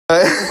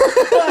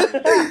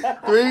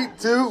3,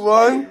 2,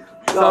 1.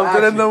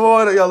 Something in the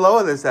water. Yo,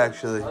 lower this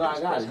actually. Hold on,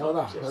 I got it. Hold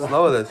on.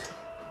 Lower this.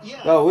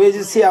 Yo, we're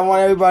just here. I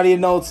want everybody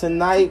to know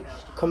tonight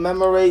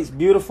commemorates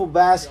beautiful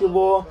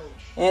basketball.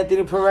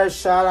 Anthony Perez,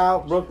 shout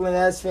out. Brooklyn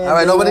Nets fans. All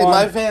right,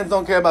 my fans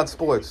don't care about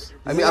sports.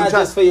 I mean, I'm not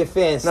just for your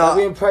fans. Stop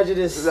being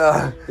prejudiced.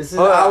 This is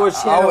our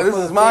channel. This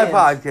is my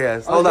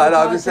podcast. Hold on,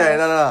 I'm just saying.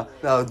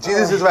 No.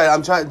 Jesus is right.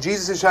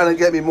 Jesus is trying to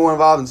get me more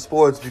involved in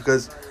sports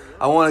because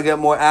I want to get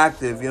more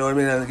active, you know what I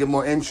mean, and get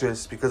more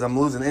interest because I'm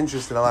losing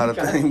interest in a lot of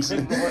things. I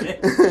don't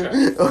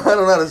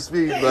know how to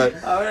speak, but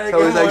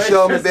so he's like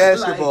showing me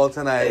basketball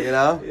tonight, you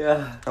know?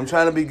 Yeah. I'm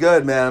trying to be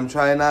good, man. I'm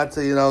trying not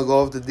to, go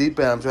off the deep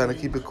end. I'm trying to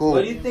keep it cool.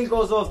 What do you think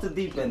goes off the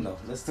deep end, though?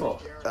 Let's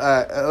talk. All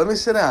right, let me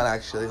sit down,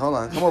 actually. Hold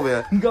on. Come over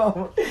here.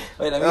 Go.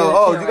 Wait, you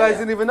guys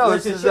didn't even know.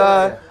 This is,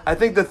 I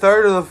think, the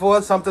third or the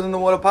fourth Something in the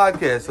Water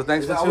podcast, so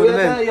thanks for tuning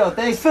in. Yo,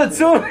 thanks for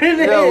tuning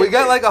in. Yo, we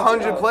got like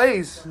 100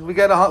 plays.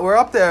 We're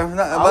up there.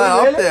 Not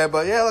up there,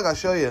 but yeah, look, I'll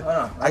show you.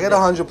 I got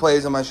 100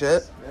 plays on my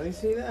shit. Let me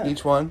see that.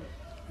 Each one.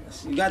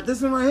 You got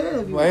this one right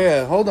here. Right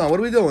here. Hold on. What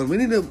are we doing?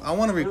 I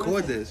want to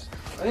record this.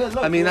 Oh, yeah,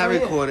 look, not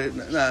record it.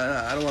 No,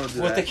 I don't want to do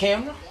that. With the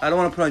camera? I don't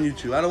want to put on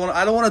YouTube. I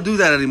don't want to do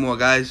that anymore,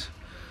 guys.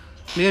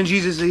 Me and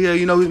Jesus are here.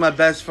 You know he's my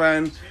best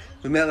friend.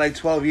 We met like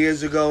 12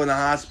 years ago in the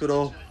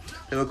hospital.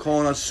 They were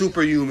calling us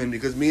superhuman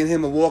because me and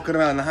him were walking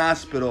around the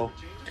hospital,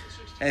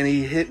 and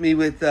he hit me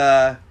with.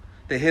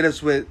 They hit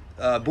us with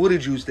booty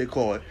juice. They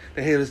call it.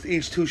 They hit us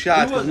each 2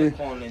 shots.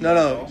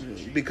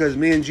 Because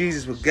me and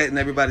Jesus were getting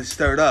everybody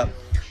stirred up.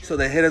 So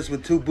they hit us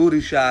with 2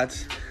 booty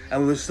shots,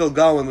 and we were still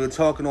going. We were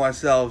talking to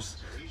ourselves.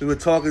 We were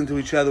talking to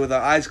each other with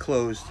our eyes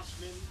closed.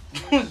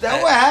 Is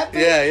that what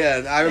happened?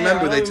 Yeah. I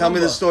remember. They tell me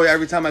the story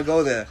every time I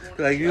go there.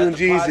 They're like, you and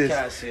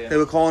Jesus. They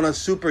were calling us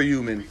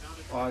superhuman.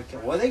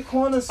 What they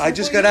calling us? I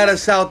just got out of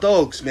South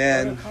Oaks,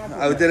 man.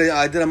 I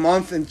did a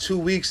month and 2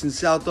 weeks in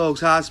South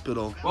Oaks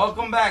Hospital.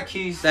 Welcome back,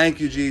 Keith.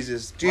 Thank you,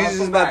 Jesus. Jesus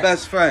is my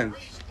best friend.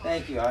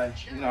 Thank you. I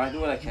do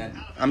what I can.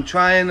 I'm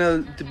trying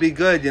to be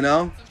good,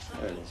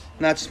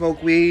 Not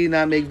smoke weed,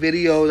 not make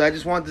videos. I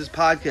just want this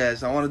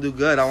podcast. I want to do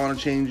good. I want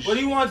to change. What do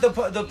you want the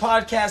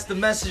podcast, the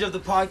message of the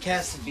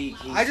podcast to be,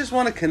 Keith? I just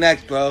want to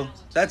connect, bro.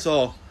 That's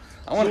all.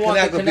 I want to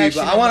connect with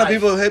people. I want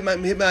people to hit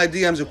my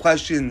DMs with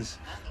questions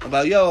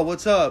about, yo,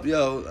 what's up?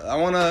 Yo, I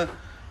want to,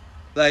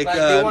 they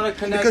want to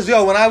connect. Because,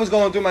 when I was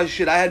going through my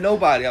shit, I had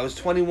nobody. I was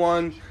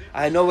 21.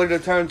 I had nobody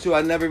to turn to.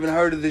 I'd never even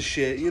heard of this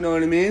shit. You know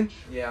what I mean?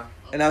 Yeah.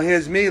 And now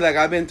here's me,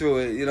 I've been through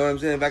it. You know what I'm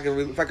saying?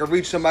 If I could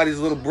reach somebody's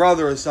little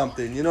brother or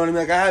something, you know what I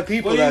mean? I have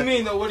people. What do you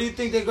mean though? What do you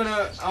think they're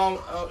gonna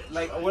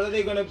what are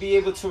they gonna be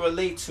able to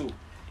relate to,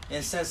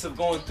 in sense of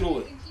going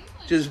through it?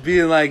 Just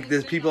being like,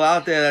 there's people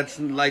out there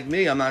that's like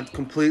me. I'm not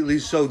completely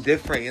so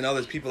different,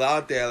 There's people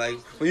out there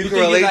when you can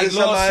relate to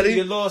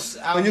somebody.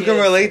 When you can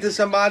relate to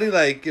somebody,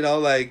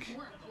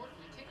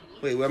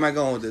 wait, where am I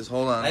going with this?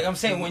 Hold on. I'm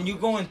saying, when you're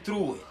going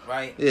through it,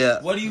 right?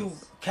 Yeah. What do you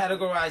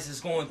categorize as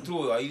going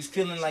through it? Are you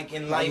feeling like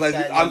in life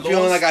I'm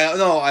feeling like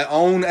I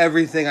own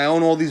everything. I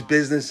own all these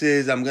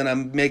businesses. I'm gonna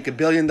make $1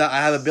 billion. I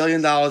have $1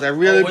 billion. I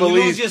really believe.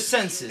 You lose your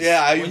senses.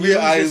 Yeah, I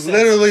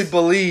literally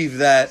believe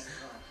that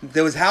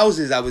there was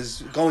houses I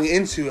was going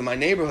into in my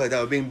neighborhood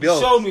that were being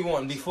built. You showed me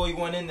one before you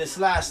went in this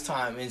last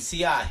time in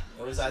CI.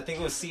 I think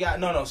it was CI.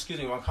 No, excuse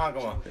me,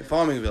 Ronkonkoma.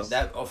 Farmingville.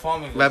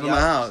 Farmingville. Right by my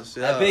house.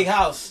 Yeah. That big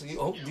house.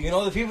 Do you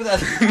know the people that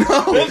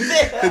live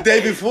there? The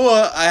day before,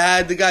 I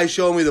had the guy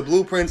showing me the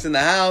blueprints in the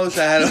house.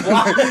 I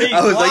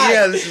was like,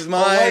 yeah, this is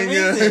mine.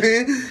 You know what I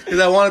mean? Because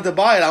I wanted to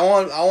buy it. I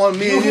want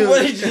me and you.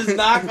 What, did you just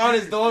knock on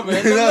his door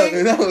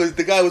randomly? No,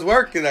 the guy was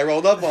working. I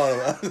rolled up on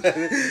him.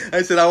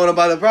 I said, I want to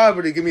buy the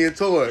property. Give me a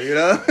tour, Wow,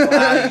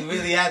 you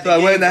really had to. So I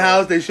went in the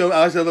house. They showed me.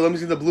 I said, let me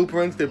see the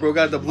blueprints. They broke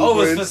out the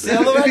blueprints. Oh, it was for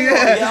sale already?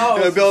 Yeah.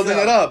 They were building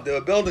it up. They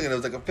were building it. It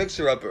was like a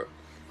fixer-upper.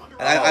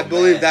 And I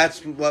believe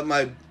that's what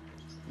my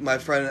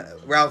friend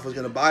Ralph was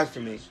going to buy for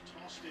me.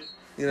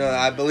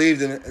 I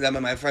believed that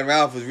my friend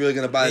Ralph was really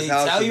going to buy this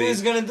house for me. Did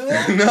he tell you he was going to do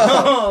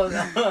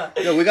that?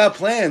 No. Yo, we got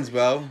plans,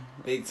 bro.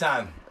 Big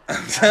time.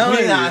 I'm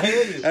telling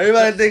you.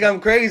 Everybody think I'm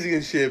crazy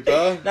and shit,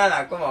 bro.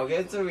 Nah, come on,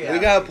 get to reality. We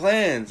got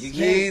plans. You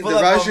can't pull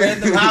up on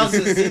random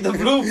houses, see the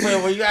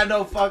blueprint where you got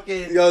no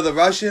fucking... Yo, the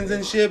Russians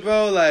and shit,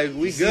 bro,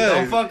 we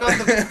good. Don't fuck up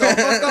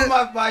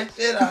my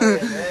shit out here,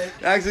 man.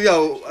 Actually,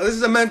 this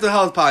is a mental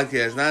health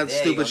podcast, not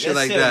stupid shit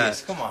like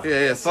that. Come on.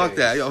 Yeah, fuck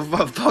that. Yo,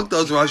 fuck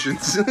those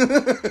Russians.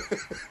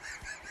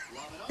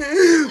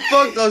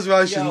 Fuck those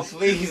Russians. Yo,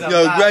 please,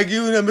 Greg,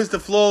 you and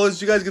Mr.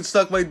 Flawless, you guys can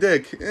suck my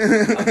dick.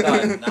 I'm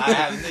done.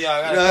 I'm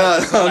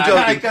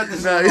joking.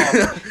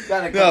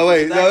 No,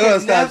 wait. No,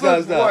 stop.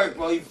 Work,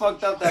 bro. You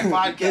fucked up that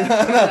podcast.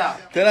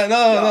 Cut it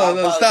out.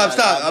 No,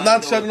 stop. I'm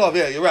not shutting off.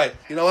 Yeah, you're right.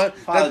 You know what?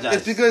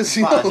 It's because,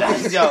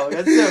 Apologize. Yo,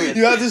 that's serious.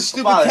 You have this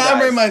stupid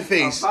camera in my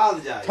face.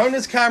 Apologize. Turn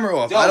this camera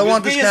off. I don't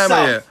want this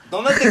camera here.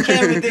 Don't let the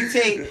camera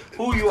dictate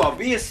who you are.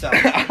 Be yourself.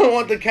 I don't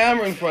want the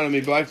camera in front of me,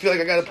 but I feel like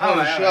I gotta put on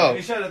a show.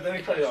 Let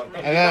me cut it off.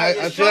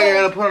 I feel like I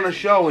gotta put on a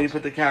show when you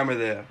put the camera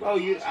there. Bro,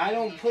 I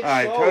don't put shows.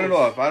 Alright, turn it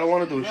off. I don't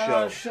want to do a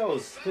show.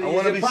 Shows. I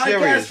want to be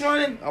serious.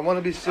 I want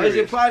to be serious. Is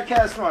your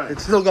podcast running?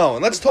 It's still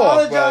going. Let's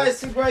talk, bro. Apologize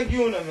to Greg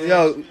Una,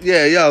 man.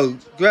 Yo,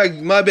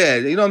 Greg, my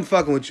bad. You know I'm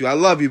fucking with you. I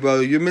love you, bro.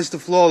 You're Mr.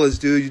 Flawless,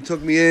 dude. You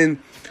took me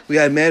in. We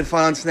had mad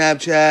fun on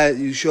Snapchat.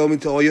 You showed me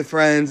to all your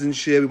friends and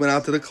shit. We went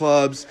out to the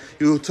clubs.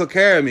 You took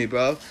care of me,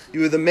 bro.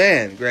 You were the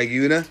man, Greg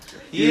Una.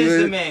 He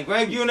is the man.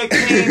 Greg Una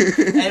came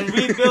and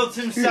rebuilt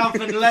himself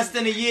in less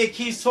than a year.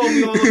 Keith told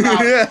me all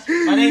about it.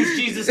 My name's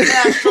Jesus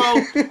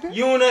Castro.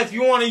 Una, if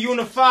you want to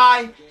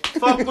unify,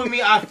 fuck with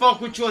me. I fuck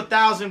with you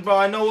 1,000, bro.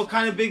 I know what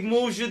kind of big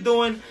moves you're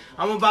doing.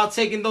 I'm about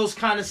taking those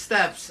kind of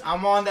steps.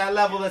 I'm on that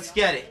level. Let's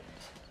get it.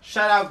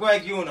 Shout out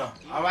Greg Una,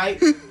 alright?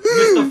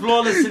 Mr.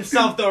 Flawless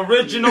himself, the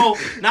original,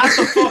 not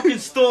the fucking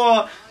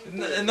store.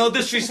 No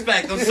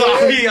disrespect, I'm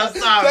sorry. Say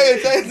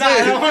it.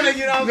 I don't want to,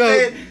 you know what I'm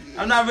saying?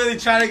 I'm not really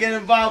trying to get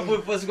involved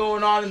with what's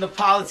going on in the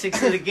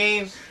politics of the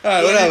game.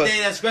 Alright, whatever. At the end of the day,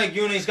 that's Greg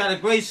Una. He's got a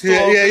great store.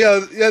 Yeah,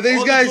 these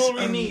all guys. The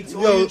jewelry needs,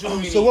 all your jewelry so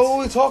needs. what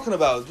were we talking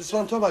about? This is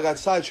what I'm talking about. I got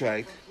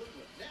sidetracked.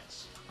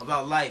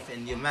 About life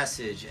and your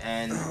message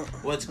and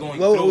what's going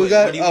Well, through we it.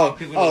 got, What do you want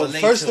people to relate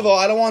first to? of all,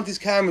 I don't want these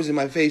cameras in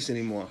my face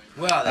anymore.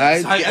 Well,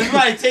 that's right.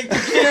 Everybody take the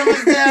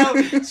cameras down.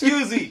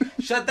 Excuse me.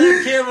 Shut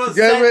that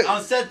camera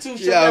on set 2.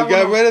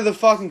 Get rid of the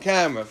fucking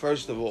camera,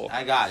 first of all.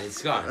 I got it.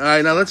 It's gone. All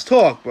right, now let's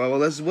talk, bro.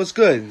 What's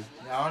good?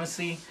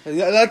 Honestly,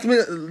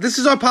 this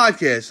is our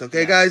podcast,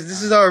 okay, guys?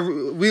 This is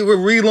we're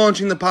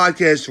relaunching the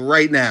podcast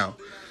right now.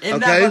 It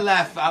never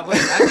left. I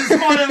just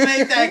want to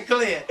make that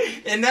clear.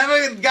 It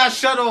never got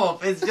shut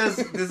off. It's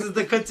just, this is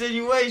the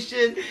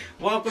continuation.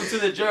 Welcome to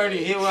the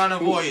journey. Here we're on a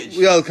voyage.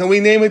 Yo, can we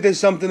name it There's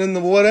Something in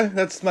the Water?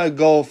 That's my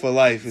goal for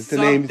life, is to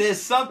name...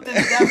 There's something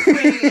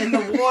definitely in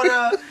the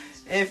water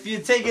if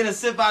you're taking a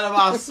sip out of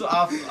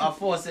our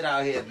faucet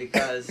out here.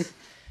 Because,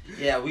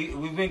 yeah,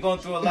 we've been going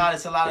through a lot.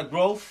 It's a lot of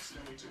growth.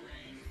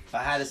 If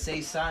I had to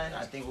say something,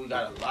 I think we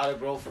got a lot of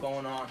growth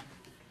going on.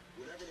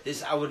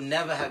 I would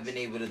never have been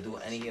able to do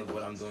any of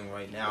what I'm doing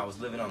right now. I was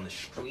living on the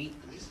street,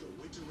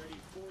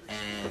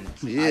 and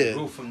I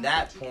grew from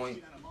that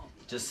point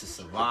just to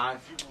survive.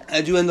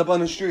 How'd you end up on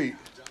the street?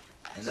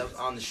 I ended up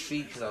on the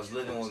street because I was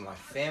living with my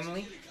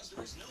family,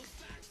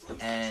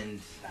 and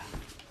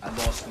I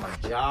lost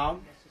my job.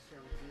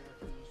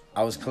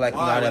 I was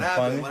collecting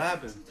unemployment. What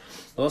happened?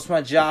 Lost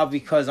my job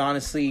because,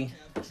 honestly,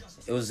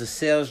 it was a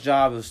sales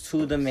job. It was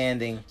too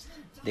demanding.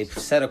 They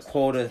set a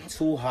quota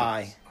too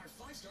high.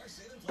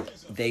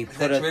 Is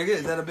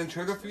that a big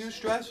trigger for you,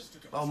 stress?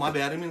 Oh, my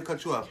bad. I didn't mean to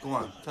cut you off. Go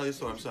on. Tell your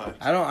story. I'm sorry.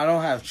 I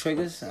don't have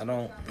triggers. I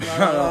don't.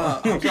 No.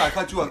 I'm sorry. I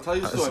cut you off. Tell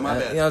your story. My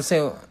bad. You know what I'm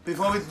saying?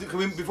 Before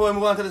we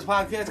move on to this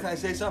podcast, can I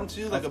say something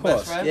to you? Like of a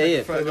best friend?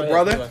 Yeah. Like a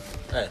brother?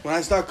 Right. When I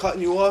start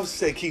cutting you off,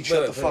 say, Keith,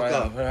 shut the fuck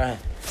up.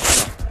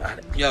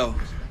 Yo.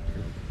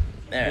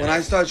 When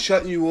I start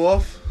cutting you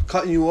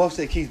off,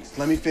 say, Keith,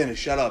 let me finish.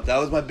 Shut up. That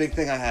was my big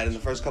thing I had in the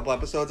first couple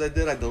episodes I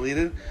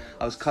deleted.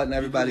 I was cutting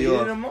everybody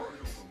off.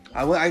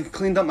 I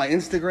cleaned up my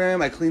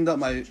Instagram. I cleaned up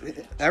my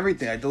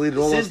everything. I deleted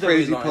all those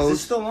crazy posts. Is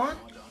it still on?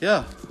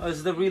 Yeah. Oh,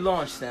 it's the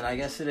relaunch then. I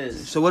guess it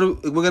is. So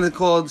we're gonna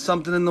call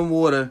Something in the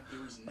Water.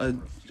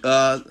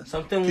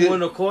 Something in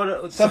the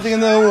water. Something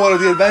in the Water.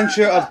 The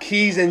Adventure of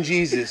Keys and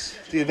Jesus.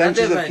 The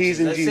Adventures of Keys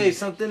and Jesus. Let's say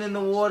Something in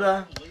the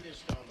Water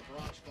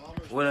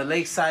with a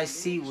lakeside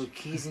seat with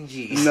Keys and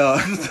G's. No,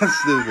 that's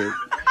stupid.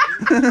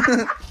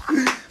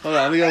 Hold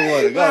on, we got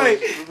water. Go.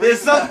 Wait,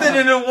 there's Something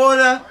in the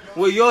Water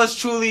with yours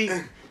truly.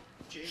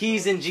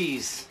 Keys and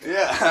G's.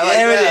 Yeah,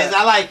 there it is.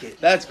 I like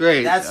it. That's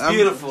great. That's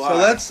beautiful. So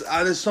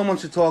there's so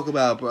much to talk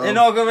about, bro.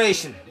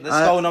 Inauguration. Let's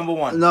go number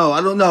 1. No, I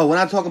don't know. We're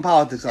not talking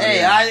politics on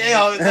here.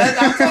 I'm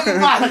talking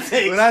politics.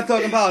 We're not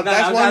talking politics.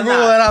 That's one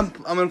rule that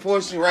I'm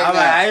enforcing right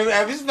now.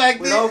 I respect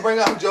it. We don't bring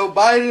up Joe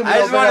Biden. I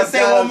just want to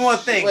say one more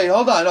thing. Wait,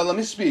 hold on. No, let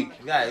me speak.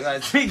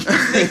 Right. Speak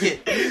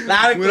it.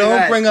 Loud and clear. We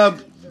don't bring up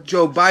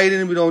Joe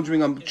Biden, we don't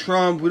bring up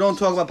Trump, we don't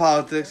talk about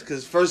politics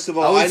because first of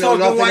all, I know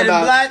nothing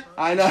about. Black?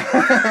 I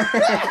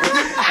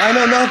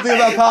know nothing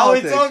about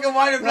politics. Are we talking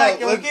white and black?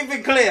 We'll keep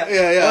it clear.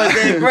 Yeah. Or is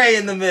there gray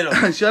in the middle?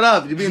 Shut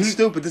up! You're being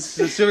stupid. This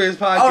is a serious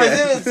podcast. Oh, is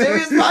it a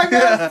serious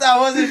podcast? I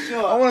wasn't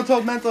sure. I want to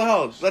talk mental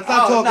health. Let's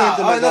not talk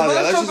into mental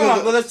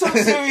health. Let's talk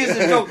serious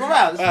and joke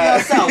around.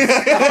 Let's be ourselves. All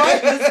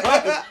right? That's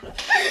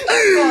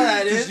all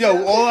that is.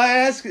 Yo, all I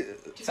ask.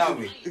 Tell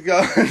me.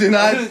 Yo, do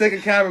not stick a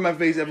camera in my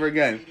face ever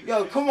again.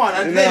 Yo, come on,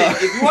 I did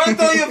it. If you want to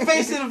throw your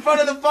face in front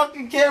of the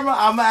fucking camera,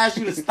 I'm going to ask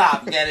you to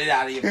stop. Get it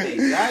out of your face,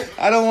 right?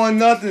 I don't want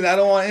nothing. I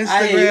don't want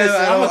Instagram.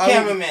 Listen, I'm a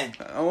cameraman.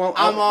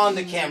 I'm on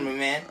the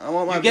cameraman. I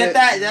want my You get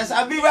that?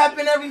 I be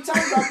rapping every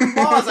time. Rapping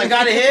bars. I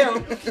got to hear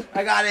him.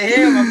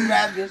 I be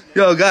rapping.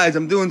 Yo, guys,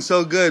 I'm doing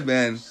so good,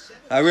 man.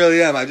 I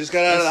really am. I just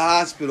got out of the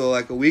hospital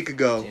like a week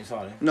ago. James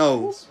Harden.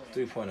 No.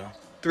 3.0.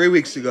 3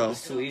 weeks ago.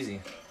 It's too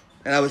easy.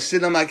 And I was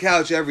sitting on my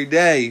couch every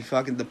day,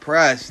 fucking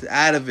depressed,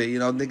 out of it,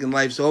 thinking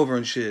life's over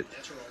and shit.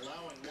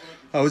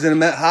 I was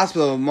in a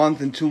hospital a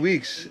month and 2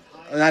 weeks.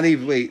 not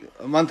even, wait,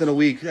 a month and a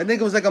week. I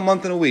think it was like a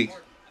month and a week.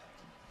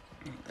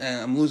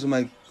 And I'm losing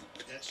my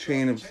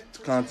train of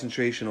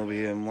concentration over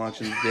here. I'm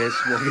watching the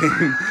basketball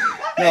game.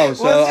 No,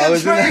 so I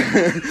was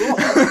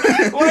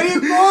What do you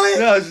call it?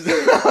 No,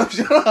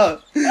 shut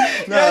up.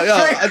 No,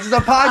 it's just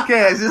a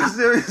podcast. It's a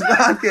serious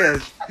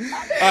podcast.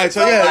 All right,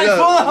 so what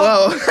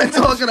am I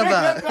talking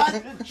about?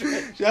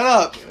 Shut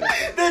up.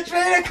 The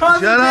train of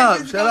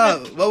concentration. Shut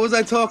up. What was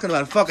I talking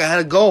about? Fuck, I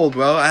had gold,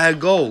 bro. I had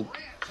gold,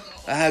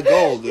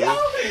 dude.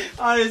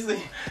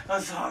 Honestly,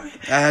 I'm sorry.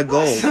 I had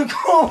gold.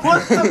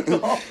 What's the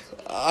goal?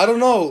 I don't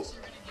know.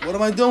 What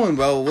am I doing,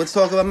 bro? Let's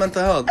talk about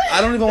mental health.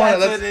 I don't even want to.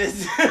 That's what it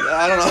is.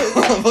 I don't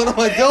know. What am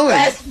I doing?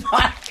 Best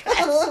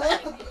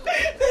podcast.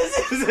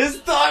 This is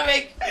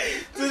historic.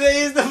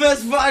 Today is the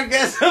best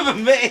podcast ever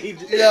made.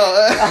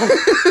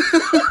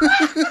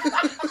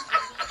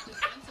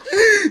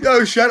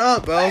 Yo, shut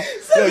up, bro.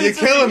 Yo, you're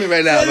killing me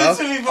right now, bro.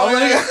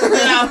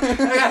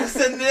 I gotta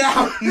send it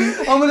out.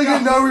 I'm gonna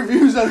get no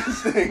reviews on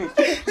this thing.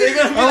 They're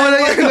gonna be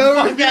like, what the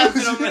fuck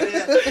happened over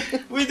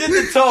there? We did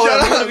the toe.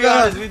 I'm gonna be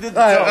honest. We did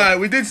the toe. All right,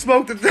 we did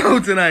smoke the toe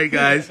tonight,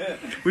 guys.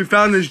 We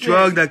found this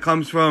drug that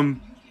comes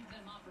from,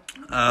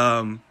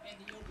 the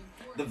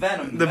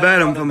venom. The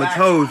venom from a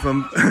toad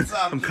from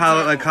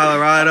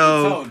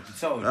Colorado, The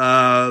toad.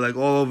 like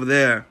all over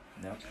there.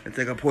 Yep. It's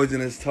like a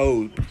poisonous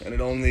toad, and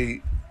it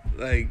only,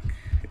 like,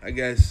 I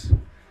guess,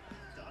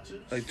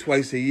 like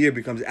twice a year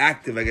becomes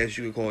active, I guess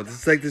you could call it.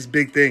 It's like this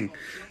big thing.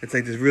 It's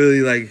like this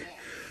really, like,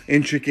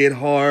 intricate,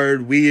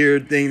 hard,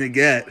 weird thing to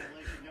get.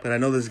 But I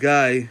know this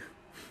guy.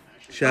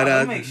 Shout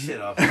out. Don't make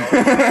shit up, bro.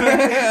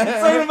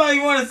 Talking about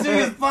you want a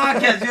serious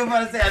podcast. You're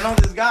about to say, I know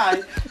this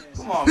guy.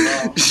 Come on,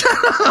 bro. Shut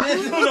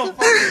up.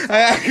 I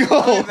had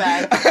gold. I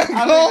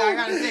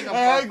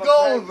had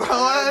gold, bro.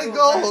 I had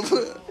gold.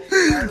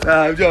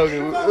 Nah, I'm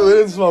joking. We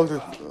didn't smoke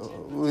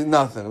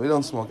nothing. We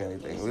don't smoke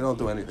anything. We don't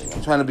do anything.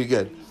 I'm trying to be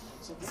good.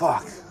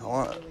 Fuck.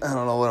 I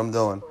don't know what I'm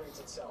doing.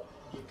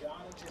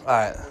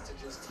 Alright.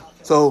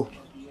 So,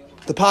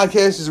 the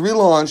podcast is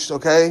relaunched,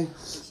 okay?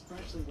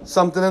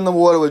 Something in the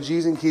water with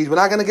G's and Keys. We're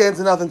not going to get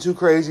into nothing too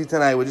crazy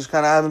tonight. We're just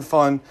kind of having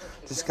fun.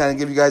 Just kind of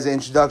give you guys an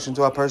introduction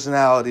to our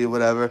personality or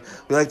whatever.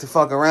 We like to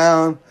fuck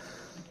around.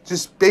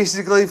 Just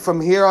basically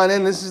from here on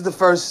in, this is the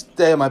first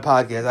day of my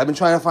podcast. I've been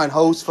trying to find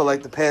hosts for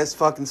like the past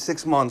fucking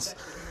 6 months.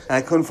 And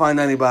I couldn't find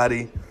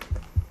anybody.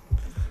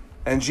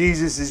 And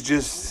Jesus is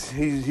just,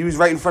 he was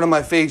right in front of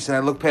my face and I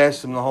looked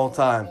past him the whole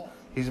time.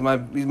 He's my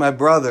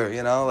brother,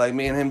 you know? Like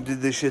me and him did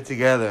this shit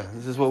together.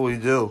 This is what we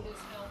do.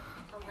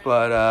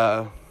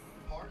 But,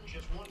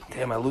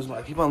 damn,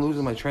 I keep on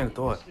losing my train of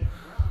thought.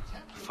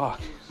 Fuck.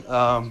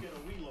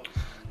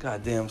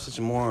 God damn, I'm such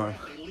a moron.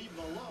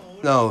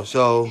 No,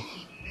 so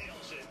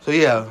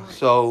yeah,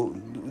 so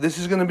this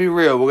is gonna be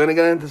real. We're gonna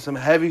get into some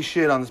heavy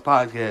shit on this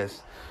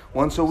podcast.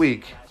 Once a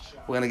week.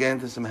 We're gonna get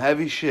into some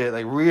heavy shit,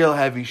 like real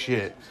heavy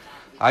shit.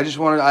 I didn't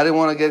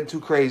want to get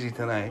too crazy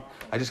tonight.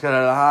 I just got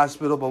out of the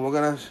hospital, but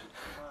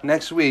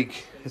next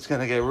week, it's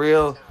gonna get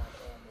real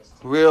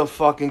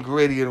fucking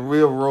gritty and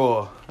real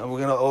raw. And we're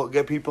gonna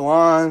get people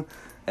on.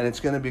 And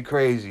it's going to be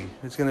crazy.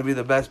 It's going to be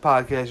the best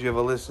podcast you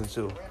ever listened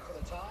to.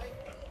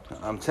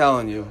 I'm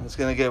telling you. It's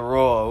going to get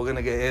raw. We're going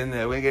to get in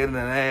there. We're going to get in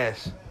an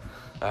ass.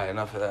 All right,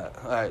 enough of that.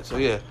 All right, so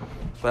yeah.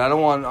 But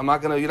you're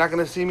not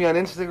going to see me on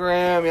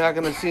Instagram. You're not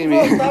going to see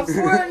me. Stop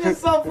swearing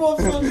yourself off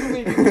social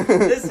media.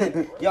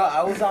 Listen, yo,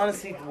 I was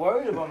honestly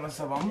worried about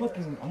myself. I'm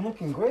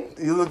looking great.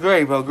 You look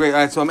great, bro. Great. All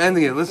right, so I'm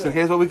ending it. Listen,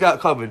 here's what we got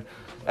covered.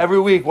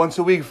 Every week, once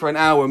a week for an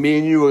hour, me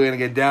and you are going to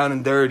get down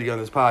and dirty on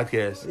this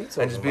podcast. And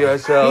just be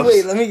ourselves.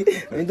 Wait, let me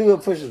do a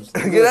push-ups.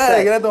 Get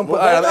out. All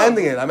right, I'm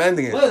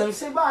ending it. Wait, let me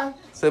say bye.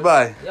 Say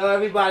bye. Yo,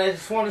 everybody, I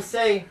just want to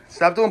say.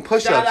 Stop doing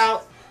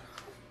push-ups.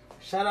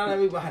 Shout out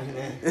everybody,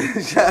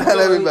 man. Shout out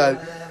everybody.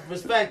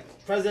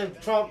 Respect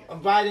President Trump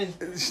and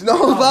Biden.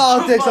 No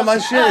politics on my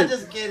shit.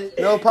 Just kidding.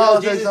 No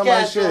politics on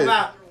my shit.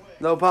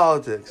 No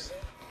politics.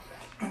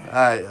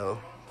 Alright, yo.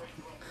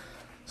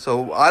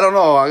 So, I don't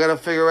know. I gotta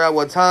figure out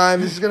what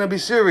time. This is gonna be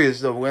serious,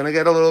 though. We're gonna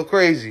get a little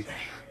crazy.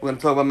 We're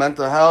gonna talk about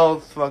mental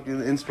health,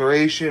 fucking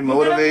inspiration,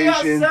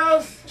 motivation.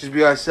 Just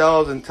be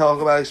ourselves and talk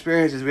about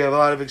experiences. We have a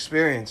lot of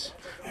experience.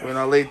 We're in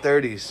our late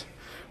 30s.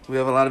 We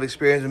have a lot of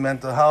experience with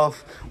mental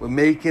health. We're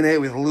making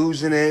it, we're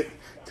losing it,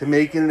 to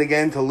making it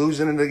again, to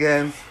losing it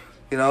again.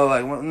 You know,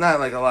 like, not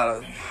like a lot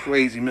of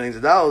crazy millions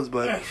of dollars,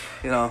 but,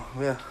 you know,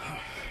 yeah.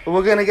 But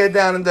we're gonna get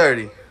down and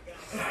dirty.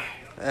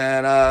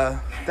 And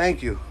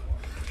thank you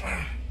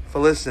for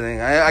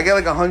listening. I get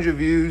like 100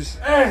 views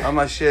on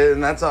my shit,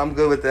 and I'm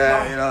good with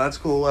that. You know, that's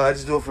cool. I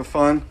just do it for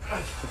fun,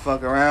 to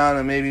fuck around,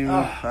 and maybe,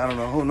 I don't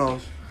know, who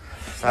knows.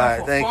 All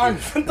right, thank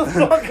you. What the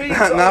fuck are you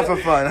talking? Not for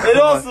fun. It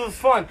also is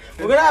fun.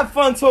 We're going to have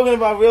fun talking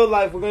about real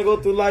life. We're going to go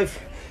through life,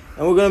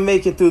 and we're going to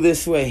make it through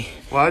this way.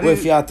 Why do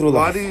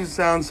you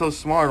sound so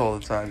smart all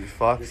the time, you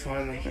fuck?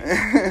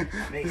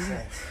 Makes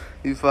sense.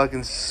 You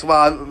fucking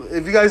suave.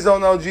 If you guys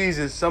don't know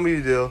Jesus, some of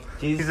you do.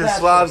 He's a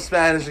suave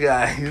Spanish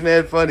guy. He's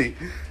mad funny.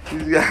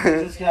 He's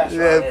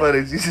mad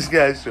funny. Jesus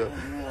Castro.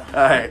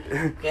 All right.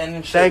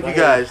 Thank you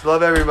guys.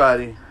 Love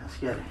everybody.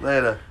 get it.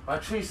 Later. My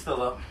tree's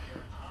still up.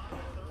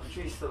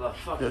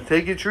 Fuck it.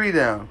 Take your tree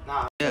down.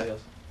 Nah. Yeah.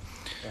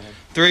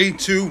 3,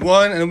 2,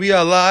 1, and we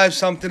are live.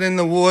 Something in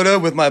the water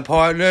with my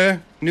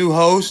partner, new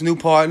host, new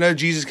partner,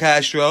 Jesus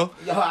Castro.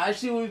 Yo,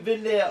 actually, we've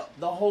been there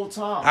the whole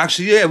time.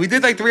 Actually, yeah, we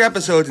did like 3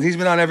 episodes, and he's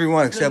been on every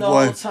one except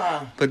one. The whole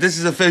time. But this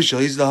is official.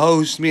 He's the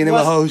host. Me and him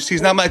are hosts.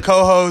 He's not my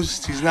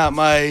co-host. He's not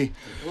my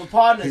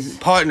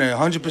partner,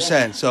 100%.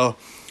 Yeah. So,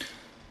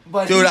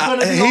 but dude,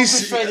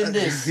 he's orchestrating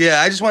this.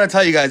 Yeah, I just want to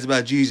tell you guys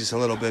about Jesus a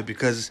little bit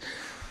because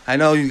I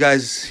know you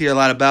guys hear a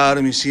lot about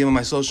him. You see him on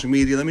my social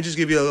media. Let me just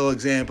give you a little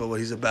example of what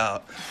he's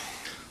about.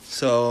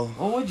 So,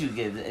 what would you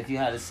give if you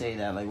had to say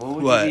that? Like, what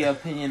would be your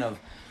opinion of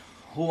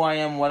who I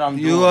am, what I'm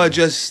doing? You are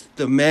just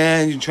the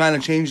man. You're trying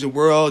to change the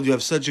world. You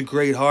have such a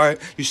great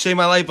heart. You saved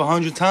my life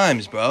 100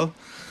 times, bro.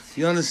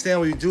 You understand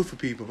what you do for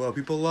people, bro.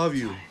 People love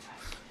you.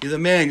 You're the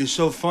man. You're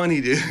so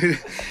funny, dude.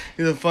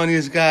 You're the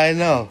funniest guy I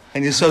know.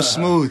 And you're so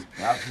smooth.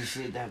 I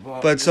appreciate that, bro.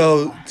 But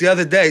so, the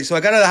other day, so I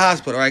got out of the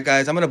hospital, all right,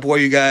 guys? I'm going to bore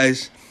you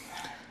guys.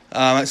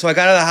 So I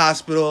got out of the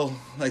hospital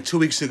like 2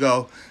 weeks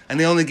ago, and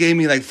they only gave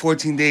me like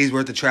 14 days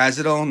worth of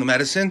trazodone, the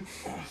medicine.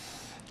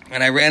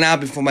 And I ran out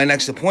before my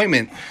next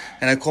appointment,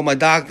 and I called my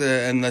doctor,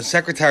 and the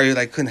secretary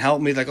like couldn't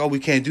help me. Like, oh, we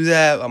can't do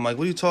that. I'm like,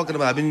 what are you talking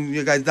about? I've been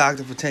your guy's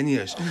doctor for 10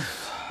 years.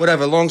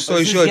 Whatever. Long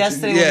story short,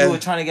 yesterday when you were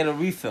trying to get a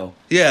refill.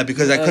 Yeah,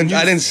 because I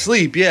didn't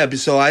sleep. Yeah,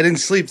 so I didn't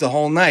sleep the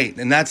whole night,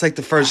 and that's like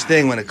the first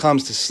thing when it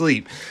comes to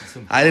sleep.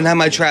 I didn't have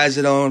my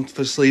trazodone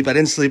for sleep. I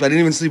didn't sleep. I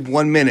didn't even sleep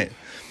 1 minute.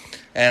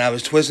 And I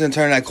was twisting and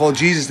turning. I called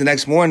Jesus the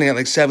next morning at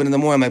like 7 in the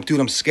morning. I'm like, dude,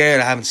 I'm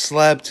scared. I haven't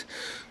slept.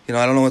 You know,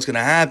 I don't know what's going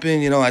to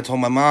happen. You know, I told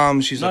my mom.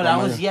 She's like, no,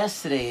 that was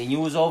yesterday. And you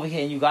was over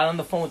here and you got on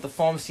the phone with the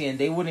pharmacy and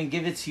they wouldn't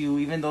give it to you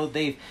even though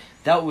they've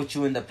dealt with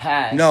you in the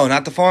past. No,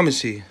 not the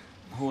pharmacy.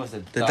 Who was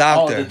it? The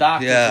doctor. Oh, the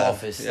doctor's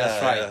office.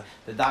 That's right. Yeah.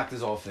 The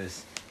doctor's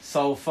office.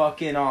 So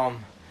fucking,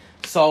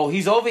 so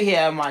he's over here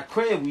at my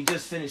crib. We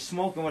just finished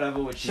smoking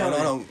whatever with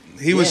chilling. No.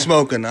 He was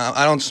smoking.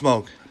 I don't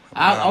smoke.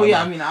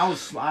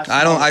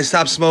 I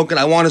stopped smoking.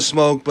 I want to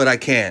smoke, but I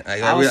can't.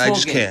 I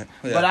just can't.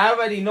 Yeah. But I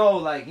already know,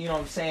 like, you know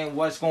what I'm saying,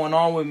 what's going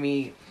on with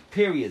me,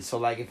 period. So,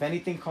 like, if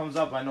anything comes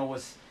up, I know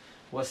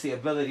what's the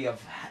ability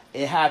of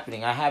it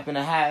happening. I happen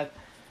to have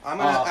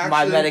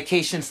my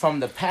medication from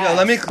the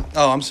past. Yeah,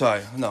 I'm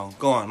sorry. No,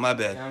 go on. My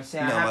bad. You know what I'm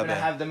saying? I happen to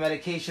have the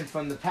medication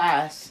from the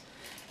past,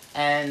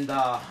 and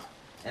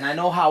I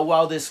know how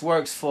well this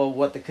works for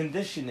what the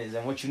condition is.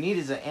 And what you need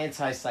is an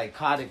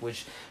antipsychotic,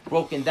 which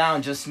broken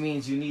down just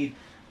means you need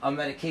a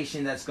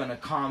medication that's going to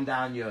calm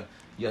down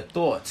your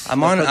thoughts.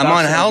 I'm on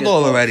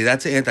Haldol already.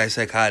 That's an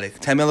antipsychotic.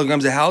 10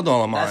 milligrams of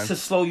Haldol I'm on. That's to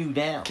slow you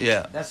down.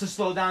 Yeah. That's to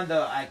slow down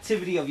the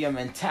activity of your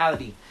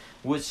mentality,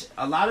 which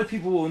a lot of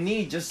people will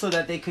need just so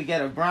that they could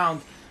get a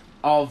ground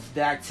of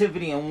the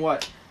activity and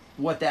what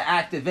they're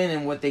active in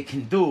and what they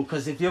can do.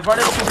 Because if you're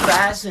running too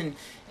fast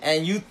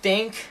and you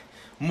think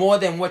more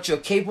than what you're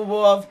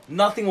capable of,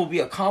 nothing will be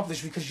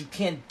accomplished because you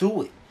can't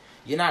do it.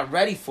 You're not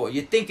ready for it.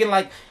 You're thinking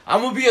like,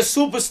 I'm going to be a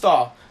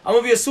superstar.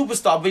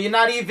 But you're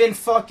not even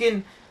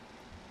fucking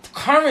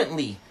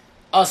currently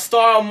a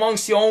star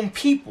amongst your own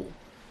people.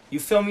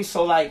 You feel me?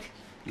 So like,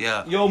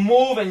 yeah, you'll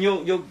move and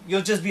you'll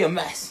just be a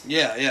mess.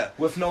 Yeah.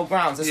 With no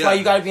grounds. That's why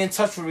you got to be in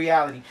touch with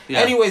reality. Yeah.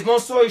 Anyways, long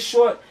story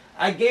short,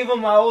 I gave him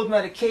my old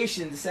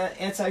medication, this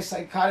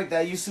antipsychotic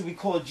that used to be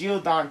called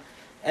Geodon.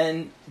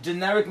 And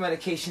generic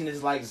medication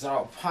is like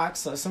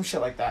Zaropax or some shit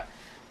like that.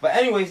 But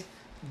anyways,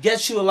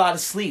 gets you a lot of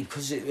sleep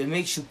because it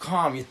makes you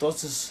calm. Your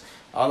thoughts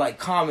are like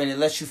calm and it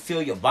lets you feel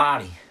your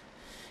body.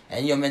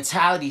 And your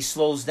mentality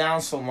slows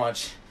down so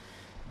much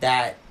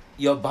that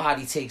your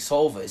body takes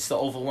over. It's the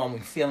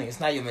overwhelming feeling. It's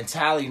not your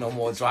mentality no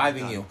more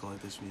driving you. Go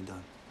like this when you're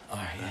done. All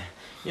right, yeah.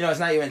 You know, it's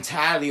not your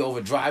mentality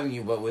over driving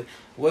you, but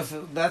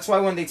with that's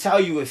why when they tell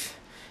you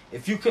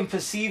if you can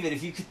perceive it,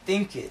 if you can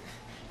think it,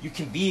 you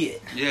can be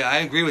it. Yeah, I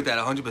agree with that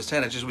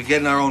 100%. It's just we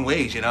get in our own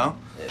ways, you know?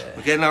 Yeah.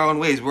 We get in our own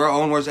ways. We're our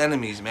own worst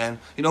enemies, man.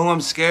 You know who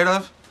I'm scared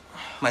of?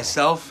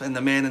 Myself and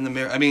the man in the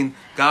mirror. I mean,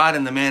 God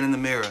and the man in the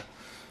mirror.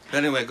 But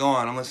anyway, go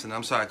on. I'm listening.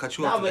 I'm sorry. I cut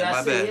you off again.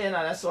 My bad.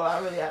 That's all I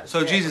really have to say.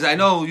 So, say. Jesus, I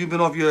know you've been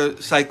off your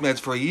psych meds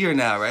for a year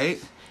now, right?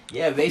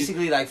 Yeah,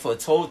 basically, like, for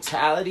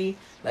totality,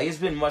 like, it's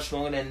been much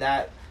longer than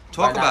that.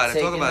 Talk about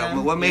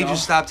it. What made you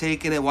stop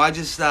taking it? Why'd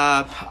you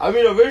stop? I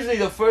mean, originally,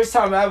 the first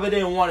time I ever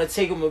didn't want to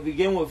take them to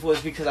begin with was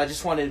because I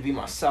just wanted to be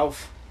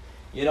myself.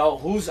 You know,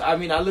 I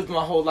lived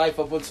my whole life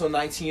up until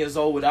 19 years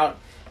old without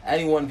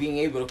anyone being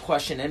able to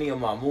question any of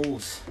my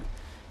moves.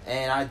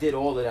 And I did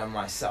all of them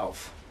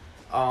myself.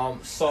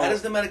 So how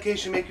does the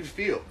medication make you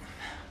feel?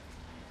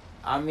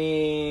 I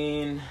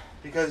mean,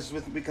 because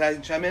can I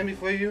chime in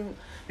before you?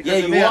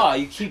 Because yeah, you are.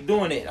 You keep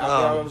doing it.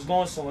 I was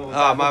going somewhere with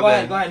that. My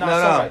bad. Go ahead. No, it's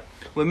all right.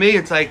 With me,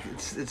 it's like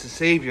it's a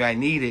savior. I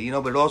need it, you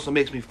know. But it also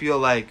makes me feel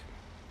like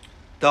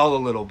dull a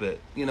little bit.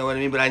 You know what I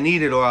mean? But I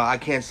need it, or I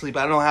can't sleep.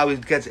 I don't know how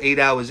it gets 8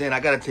 hours in. I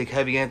got to take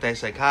heavy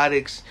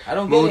antipsychotics. I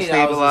don't mood get 8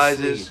 hours of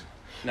stabilizers. sleep.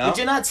 No? But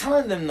you're not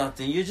telling them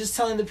nothing. You're just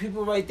telling the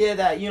people right there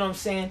that, you know what I'm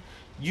saying,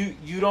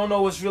 you don't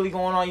know what's really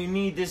going on. You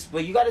need this,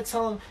 but you got to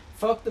tell them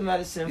Fuck the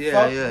medicine. Yeah,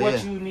 fuck yeah, what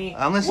yeah. you need.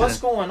 I'm listening. What's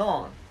going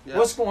on? Yeah.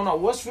 What's going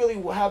on? What's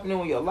really happening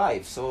with your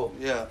life? So,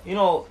 Yeah. you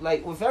know,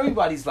 like with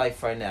everybody's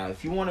life right now,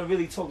 if you want to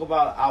really talk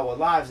about our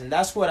lives, and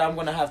that's what I'm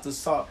going to have to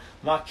start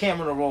my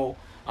camera to roll.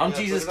 I'm Yeah,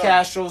 Jesus put it on.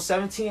 Castro,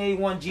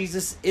 1781.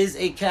 Jesus is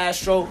a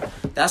Castro.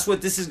 That's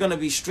what this is going to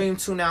be streamed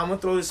to now. I'm going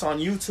to throw this on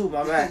YouTube.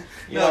 My man.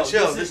 No,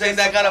 chill. This ain't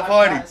that kind of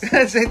party.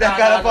 This ain't that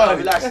kind of party.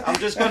 Relax. I'm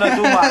just going to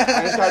do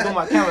I just got to do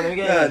my camera. Let me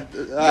get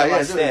in.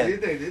 Yeah, stand.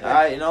 do your thing. All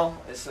right, you know,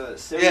 it's a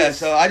serious. Yeah,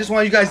 so I just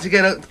want you guys to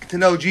get to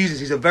know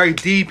Jesus. He's a very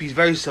deep. He's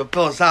very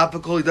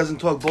philosophical. He doesn't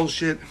talk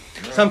bullshit.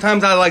 Yeah.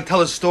 Sometimes I like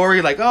tell a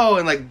story like, oh,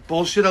 and like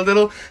bullshit a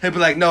little. He'll be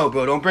like, no,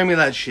 bro, don't bring me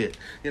that shit.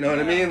 You know what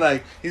I mean?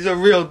 Like, he's a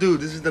real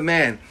dude. This is the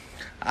man.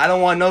 I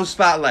don't want no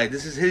spotlight.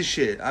 This is his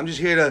shit. I'm just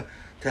here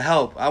to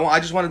help. I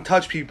just want to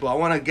touch people. I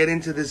want to get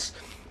into this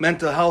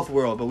mental health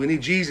world, but we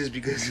need Jesus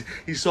because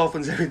he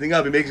softens everything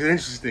up. He makes it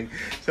interesting.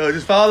 So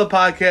just follow the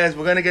podcast.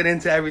 We're gonna get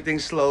into everything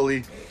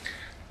slowly.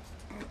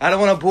 I don't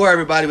want to bore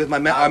everybody with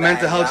our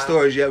mental health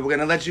stories yet. We're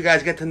gonna let you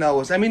guys get to know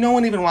us. I mean, no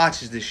one even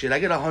watches this shit. I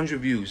get 100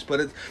 views,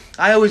 but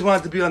I always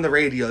wanted to be on the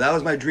radio. That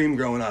was my dream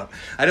growing up.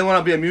 I didn't want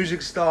to be a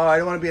music star. I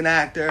didn't want to be an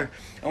actor.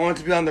 I wanted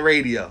to be on the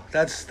radio.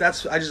 That's.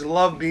 I just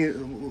love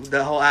being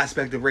the whole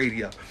aspect of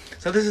radio.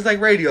 So this is like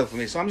radio for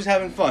me. So I'm just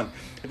having fun.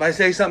 If I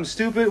say something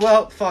stupid,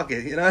 well, fuck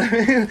it. You know what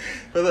I mean?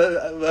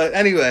 But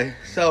anyway,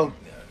 so.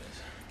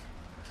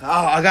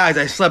 Oh, guys,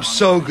 I slept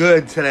so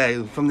good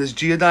today from this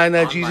Geodine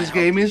that Jesus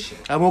gave me.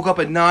 I woke up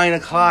at 9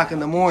 o'clock in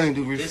the morning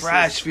to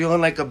refresh,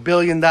 feeling like $1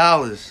 billion.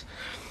 All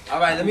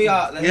right, let me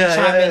chime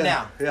in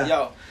now. Yeah.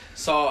 Yo,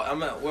 so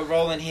we're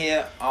rolling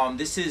here.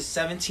 This is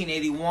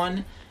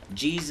 1781.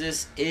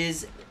 Jesus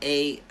is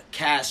a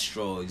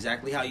Castro.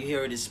 Exactly how you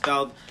hear it is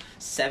spelled.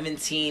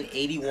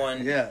 1781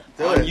 on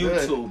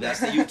YouTube. That's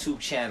the YouTube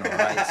channel,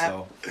 right?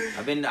 So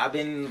I've been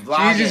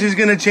vlogging. Jesus is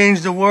gonna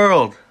change the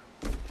world.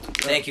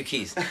 Thank you,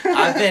 Keith.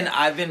 I've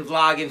been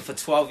vlogging for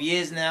 12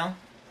 years now.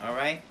 All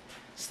right,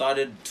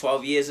 started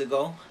 12 years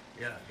ago.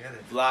 Yeah, get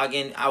it.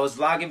 Vlogging. I was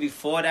vlogging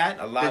before that.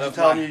 Did you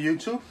tell me your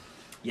YouTube?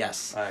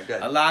 Yes. All right,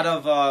 good. A lot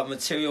of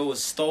material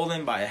was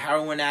stolen by a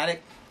heroin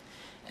addict,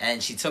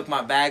 and she took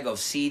my bag of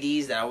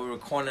CDs that I was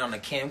recording on a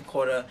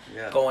camcorder,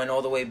 going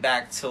all the way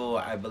back to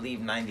I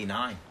believe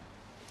 '99.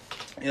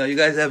 You know, you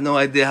guys have no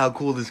idea how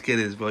cool this kid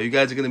is, bro. You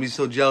guys are gonna be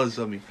so jealous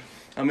of me.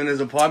 I'm in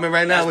his apartment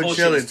right now. We're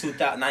chilling. It's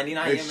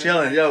 2099. It's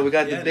chilling. Yo, we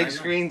got the big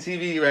screen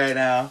TV right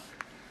now.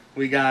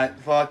 We got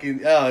fucking.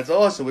 Oh, it's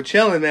awesome. We're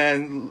chilling,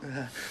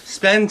 man.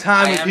 Spend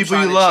time with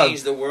people you love.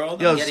 Change the world.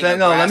 Yo,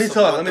 let me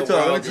talk.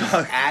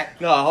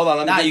 No, hold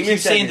on. Nah, you keep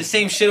saying the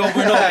same shit over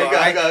and over. All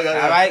right, go.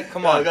 All right,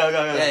 come on. Go.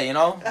 Yeah, you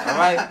know. All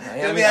right.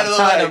 Get me out of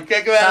the way.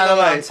 Get him out of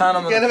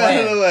the way. Get him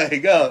out of the way.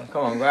 Go.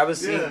 Come on, grab a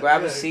seat.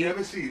 Grab a seat.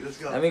 Let's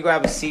go. Let me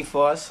grab a seat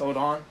for us. Hold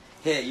on.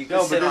 Here, you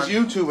can sit but this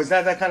YouTube, it's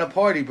not that kind of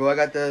party, bro. I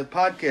got the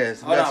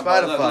podcast. Hold on,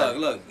 Spotify.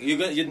 Look.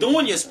 You're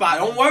doing your spot.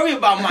 Don't worry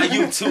about my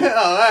YouTube.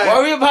 All right.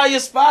 Worry about your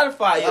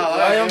Spotify. You know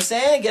what I'm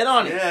saying? Get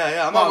on it.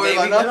 Yeah. I'm not worried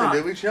about nothing,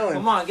 dude. We chilling.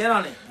 Come on, get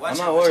on it. I'm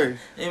not worried.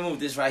 Let me move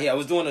this right here. I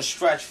was doing a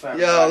stretch for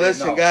Yo,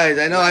 listen, guys.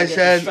 I know I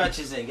said.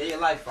 Stretches in. Get your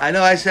life on. I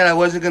know I said I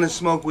wasn't gonna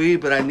smoke weed,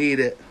 but I need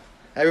it.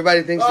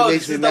 Everybody thinks it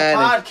makes me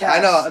mad.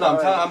 I know.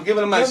 I'm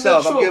giving it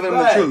myself. I'm giving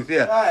them the truth.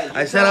 Yeah. Right.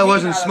 I said I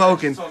wasn't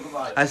smoking.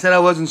 I said I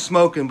wasn't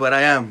smoking, but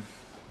I am.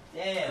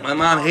 Damn, my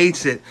mom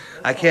hates it.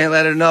 I can't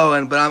let her know,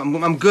 but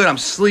I'm good. I'm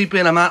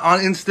sleeping. I'm out on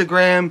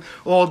Instagram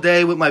all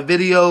day with my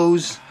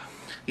videos.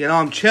 You know,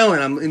 I'm chilling.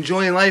 I'm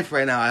enjoying life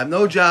right now. I have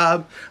no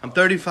job. I'm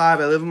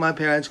 35. I live with my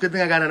parents. Good thing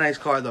I got a nice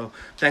car, though,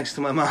 thanks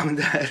to my mom and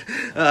dad.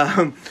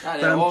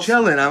 But I'm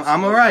chilling.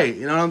 I'm all right.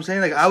 You know what I'm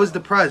saying? Like, I was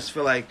depressed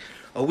for like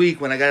a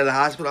week when I got to the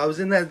hospital. I was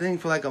in that thing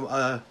for like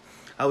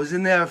I was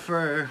in there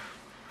for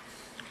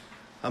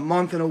a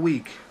month and a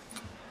week.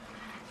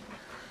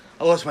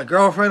 I lost my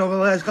girlfriend over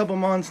the last couple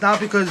months, not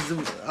because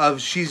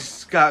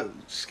she's got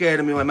scared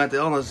of me, my mental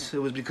illness. It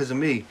was because of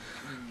me,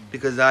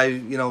 because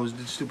I, was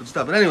did stupid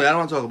stuff. But anyway, I don't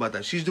want to talk about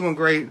that. She's doing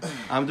great.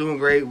 I'm doing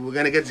great. We're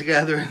gonna get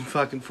together in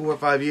fucking 4 or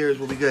 5 years.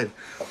 We'll be good.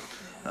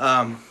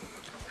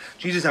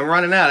 Jesus, I'm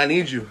running out. I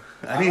need you.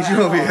 I need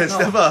you over here.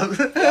 Step up.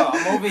 Yo,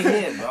 I'm over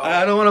here, bro.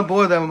 I don't want to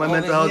bore them with my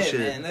mental health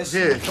shit.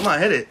 Here, come on,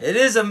 hit it. It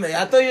is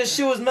I thought your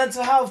shit was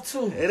mental health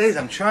too. It is.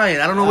 I'm trying.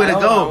 I don't know where to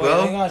go,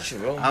 bro. I got you,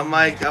 bro. I'm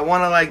like, I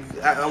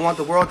want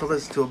the world to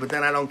listen to it, but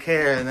then I don't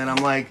care. And then I'm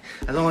like,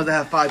 as long as I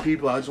have 5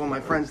 people, I just want my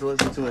friends to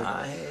listen to it.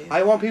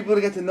 I want people to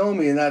get to know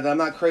me and that I'm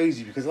not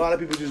crazy, because a lot of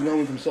people just know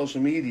me from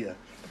social media.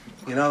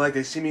 Like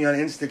they see me on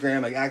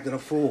Instagram, like acting a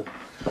fool.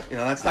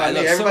 That's not me.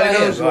 Everybody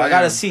knows who I am. I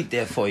got a seat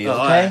there for you,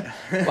 okay?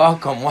 Right.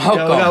 Welcome. Yo, we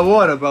got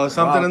water, bro.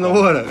 Something in the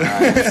water.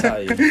 Right,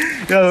 tell you. Yo,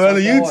 we're on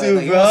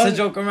YouTube, bro. You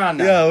joke around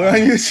now. Yo, we're on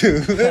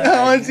YouTube.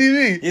 I'm on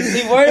TV.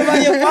 You worried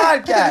about your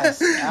podcast.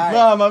 Right.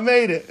 Mom, I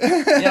made it.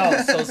 Yo,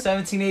 so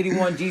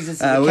 1781 Jesus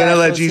is we're going to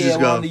let Jesus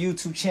go. We're on the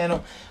YouTube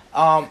channel.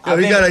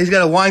 He's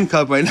got a wine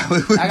cup right now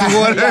with water.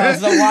 Yo,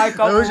 it's a wine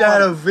cup. I wish I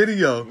had a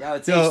video. Yo,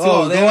 it takes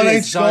go on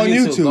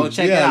YouTube. Go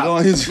check it out. Go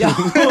on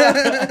YouTube.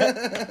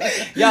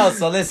 Yo,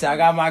 so listen, I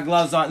got my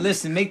gloves on.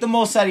 Listen, make the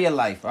most out of your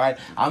life, all right?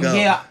 I'm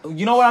here.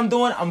 You know what I'm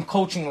doing? I'm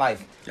coaching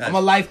life. Gotcha. I'm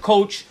a life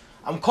coach.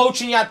 I'm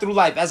coaching y'all through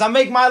life. As I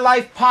make my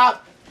life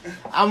pop,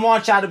 I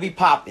want y'all to be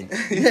popping.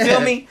 You feel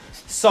me?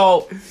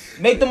 So,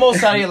 make the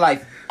most out of your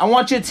life. I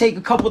want you to take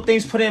a couple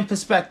things, put it in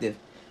perspective.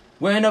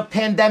 We're in a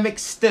pandemic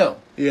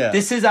still. Yeah.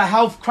 This is a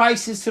health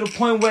crisis to the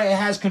point where it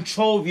has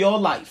control of your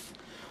life.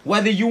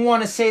 Whether you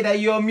want to say that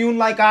you're immune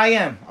like I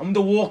am. I'm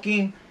the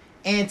walking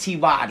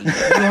antibody. You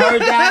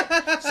heard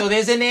that? So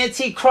there's an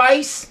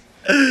antichrist.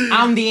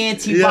 I'm the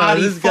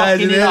antibody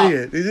fucking it up.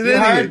 He's an idiot.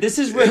 Heard? This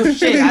is real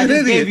shit. I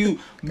just gave you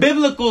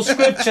biblical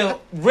scripture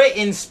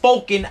written,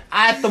 spoken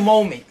at the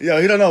moment. Yo,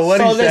 you don't know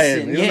what he's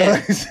saying. So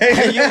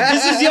listen,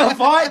 this is your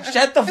part?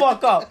 Shut the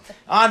fuck up.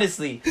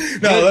 Honestly. You're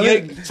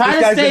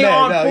trying to stay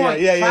on point.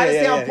 Try to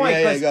stay on point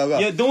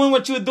because you're doing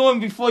what you were doing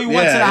before you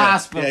went to the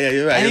hospital. Yeah,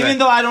 you're right. And even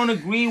though I don't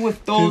agree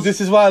with those this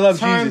is why I love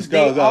terms, Jesus.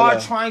 They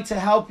are trying to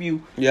help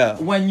you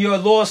when you're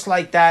lost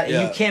like that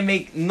and you can't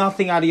make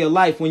nothing out of your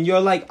life. When you're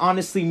like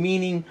honestly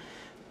meaning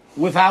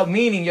without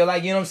meaning, you're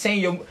like, you know what I'm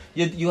saying?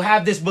 You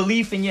have this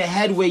belief in your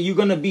head where you're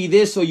gonna be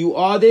this or you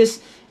are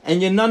this,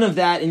 and you're none of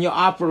that, and you're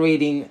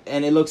operating,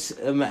 and it looks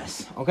a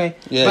mess. Okay.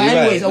 Yeah. But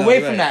anyways,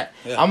 away from that,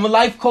 I'm a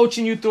life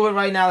coaching you through it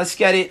right now. Let's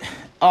get it.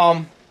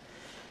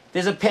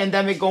 There's a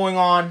pandemic going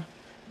on.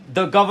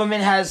 The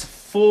government has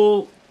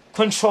full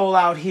control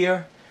out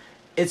here.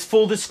 It's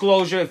full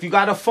disclosure. If you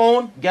got a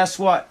phone, guess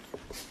what?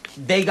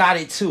 They got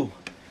it too.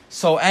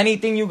 So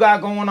anything you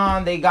got going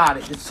on, they got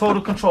it. It's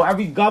total control.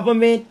 Every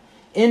government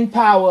in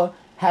power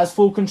has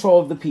full control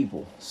of the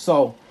people.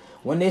 So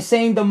when they're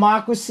saying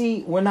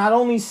democracy, we're not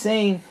only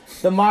saying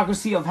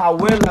democracy of how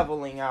we're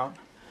leveling out.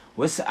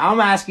 I'm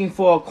asking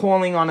for a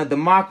calling on a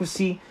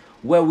democracy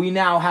where we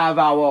now have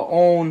our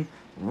own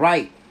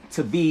right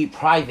to be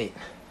private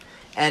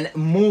and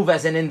move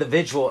as an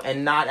individual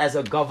and not as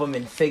a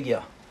government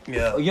figure.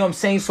 Yeah. You know what I'm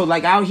saying? So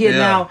like out here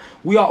now,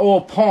 we are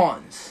all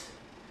pawns.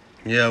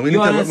 Yeah,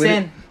 you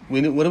understand?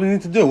 What do we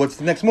need to do? What's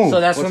the next move?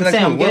 So that's what I'm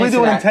saying. What are we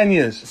doing in 10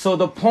 years? So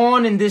the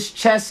pawn in this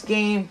chess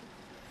game,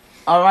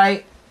 all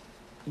right,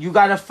 you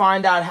got to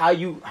find out how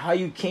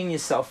you king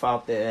yourself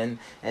out there,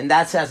 and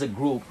that's as a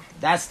group.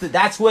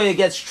 That's where it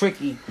gets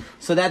tricky.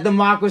 So that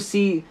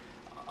democracy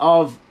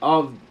of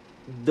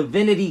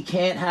divinity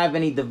can't have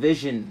any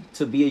division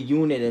to be a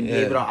unit and be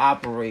able to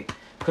operate.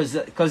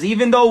 Because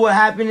even though what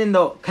happened in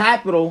the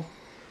Capitol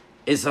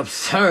is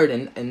absurd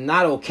and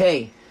not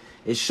okay,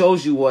 it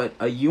shows you what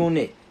a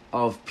unit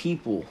of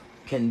people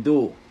can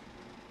do,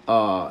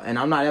 and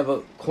I'm not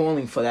ever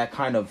calling for that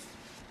kind of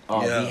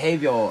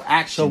behavior or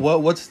action. So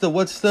what's the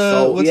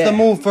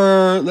move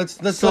for let's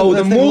think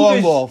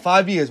long ball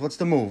 5 years? What's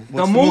the move?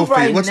 What's the move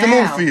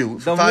for you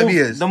for 5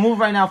 years? The move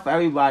right now for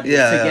everybody is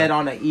to get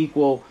on an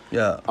equal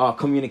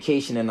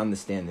communication and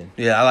understanding.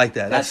 Yeah, I like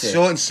that. That's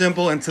short it. And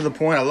simple and to the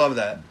point. I love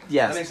that.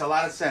 Yes, that makes a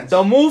lot of sense.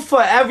 The move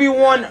for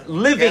everyone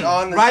living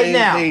on the right same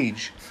now.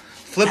 Page.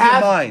 Flip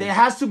your mind. There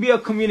has to be a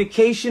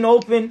communication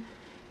open.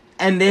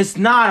 And there's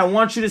not. I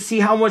want you to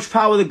see how much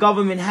power the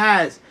government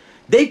has.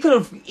 They could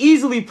have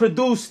easily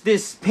produced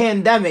this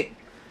pandemic.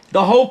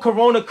 The whole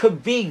corona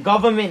could be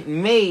government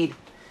made.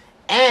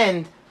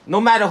 And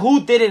no matter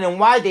who did it and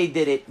why they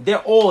did it,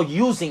 they're all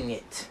using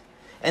it.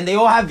 And they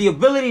all have the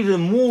ability to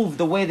move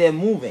the way they're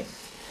moving.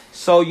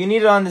 So you need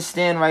to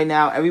understand right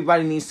now,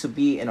 everybody needs to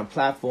be in a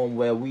platform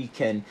where we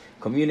can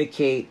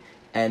communicate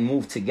and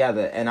move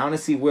together. And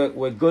honestly,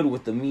 we're good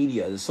with the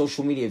media, the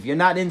social media. If you're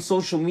not in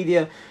social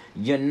media,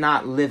 you're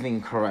not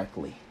living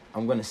correctly.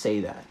 I'm going to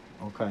say that,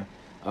 okay?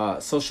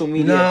 Social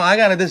media... No, I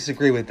got to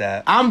disagree with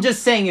that. I'm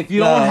just saying, if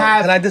you don't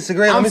have... Can I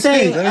disagree? I'm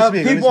saying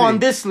people on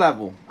this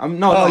level. I'm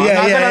not going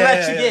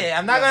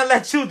to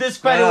let you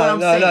discredit what I'm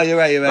saying. No, you're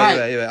right.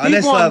 On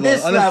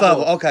this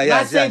level. Okay,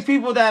 Not saying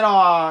people that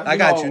are... I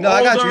got you. No,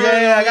 I got you.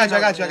 Yeah, I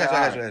got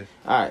you.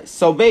 All right,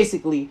 so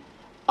basically,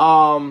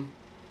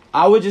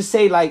 I would just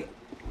say, like,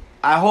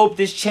 I hope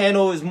this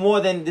channel is more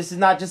than... This is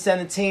not just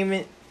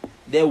entertainment.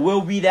 There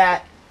will be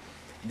that.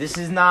 This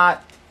is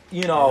not,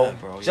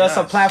 just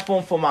a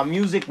platform for my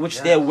music,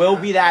 which there will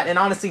be that. And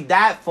honestly,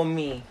 that for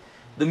me,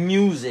 the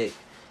music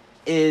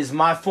is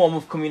my form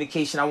of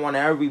communication. I want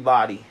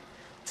everybody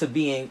to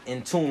be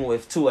in tune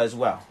with too as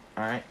well.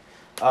 All right.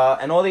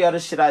 And all the other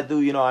shit I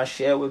do, I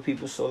share with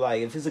people. So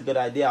like, if it's a good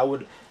idea, I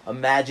would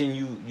imagine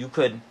you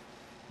could,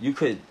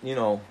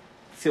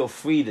 feel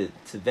free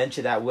to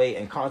venture that way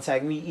and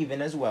contact me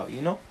even as well,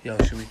 Yo,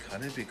 should we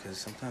cut it? Because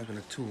sometimes when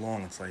it's too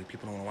long, it's like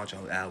people don't want to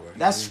watch an hour.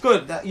 That's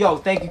good.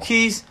 Thank you,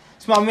 Keys.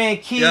 It's my man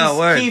Keys.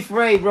 Keith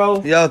Ray,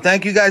 bro. Yo,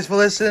 thank you guys for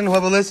listening.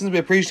 Whoever listens, we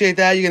appreciate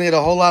that. You're going to get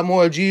a whole lot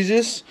more of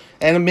Jesus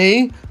and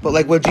me. But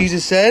like what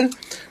Jesus said,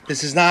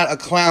 this is not a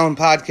clown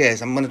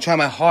podcast. I'm going to try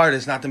my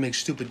hardest not to make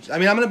stupid... I'm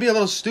going to be a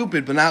little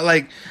stupid, but not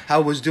like how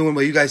I was doing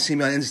where you guys see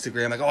me on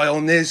Instagram. Like, I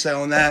own this, I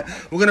own that.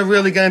 We're going to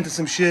really get into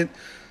some shit.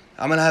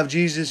 I'm going to have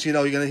Jesus, you're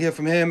going to hear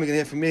from him, you're going to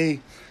hear from me.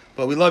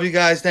 But we love you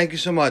guys. Thank you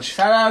so much.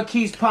 Shout out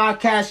Keys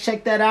Podcast.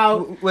 Check that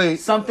out. Wait.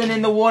 Something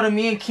in the Water.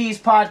 Me and Keys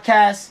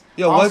Podcast.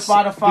 Yo, on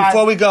Spotify.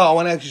 Before we go, I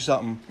want to ask you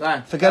something. Go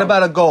ahead. Forget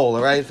about a goal,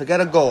 all right? Forget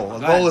a goal. A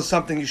Go goal ahead. is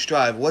something you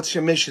strive. What's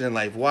your mission in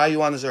life? Why are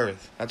you on this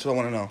earth? That's what I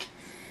want to know.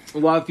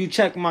 Well, if you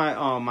check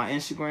my my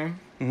Instagram,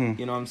 Mhm.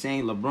 you know what I'm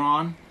saying?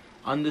 LeBron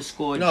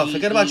 _. No,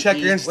 forget about check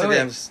your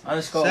Instagrams.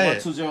 Wait.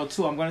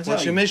 _1202. I'm going to tell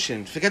What's you. your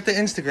mission? Forget the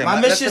Instagram.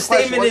 My That's mission the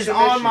question. statement What's is your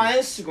on mission? my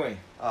Instagram.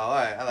 Oh, all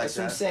right. I like That's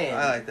that. what I'm saying.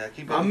 I like that.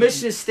 Keep it. My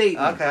mission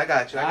statement. Okay, I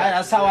got you. All right,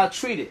 that's how I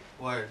treat it.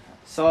 Word.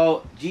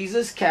 So,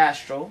 Jesus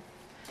Castro,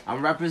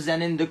 I'm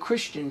representing the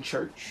Christian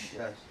church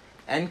Yes.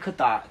 and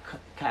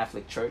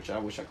Catholic church. I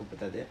wish I could put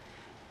that there.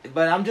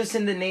 But I'm just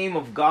in the name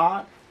of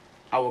God,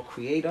 our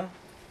Creator,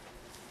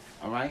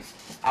 all right?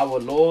 Our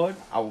Lord,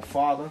 our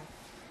Father,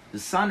 the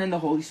Son, and the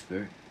Holy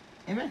Spirit.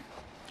 Amen.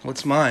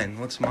 What's mine?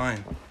 What's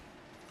mine?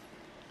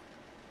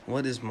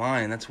 What is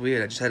mine? That's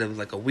weird. I just had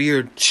a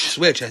weird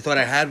switch. I thought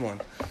I had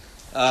one.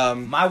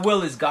 My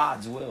will is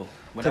God's will. To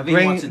Whatever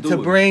He wants to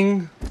do.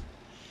 bring.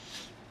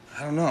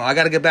 I don't know. I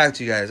got to get back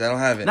to you guys. I don't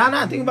have it.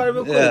 Nah. Think about it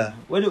real quick. Yeah.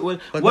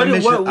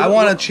 I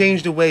want to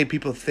change the way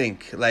people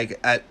think, like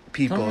at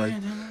people. Like,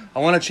 I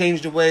want to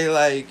change the way,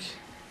 like,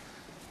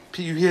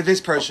 you hear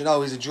this person.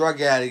 Oh, he's a drug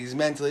addict. He's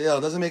mentally ill.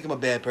 It doesn't make him a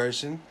bad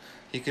person.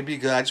 He could be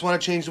good. I just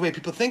want to change the way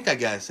people think, I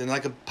guess, in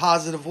like a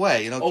positive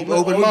way. You know, keep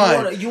open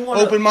mind,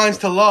 open minds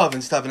to love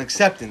and stuff and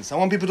acceptance. I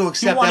want people to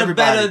accept everybody. You want to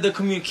better the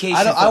communication.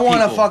 I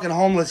want a fucking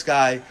homeless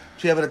guy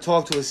to be able to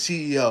talk to a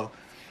CEO.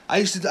 I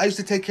used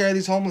to take care of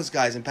these homeless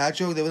guys in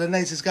Patchogue. They were the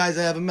nicest guys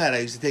I ever met. I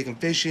used to take them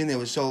fishing. They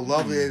were so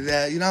lovely.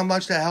 That, you know how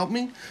much that helped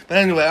me? But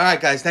anyway, all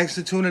right, guys. Thanks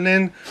for tuning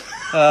in.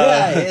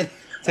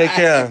 Take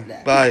care.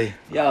 Bye.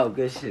 Yo,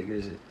 good shit.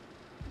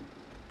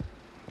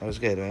 That was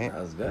good, right?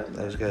 That was good.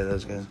 That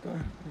was good.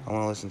 I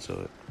want to listen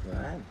to it.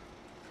 All right.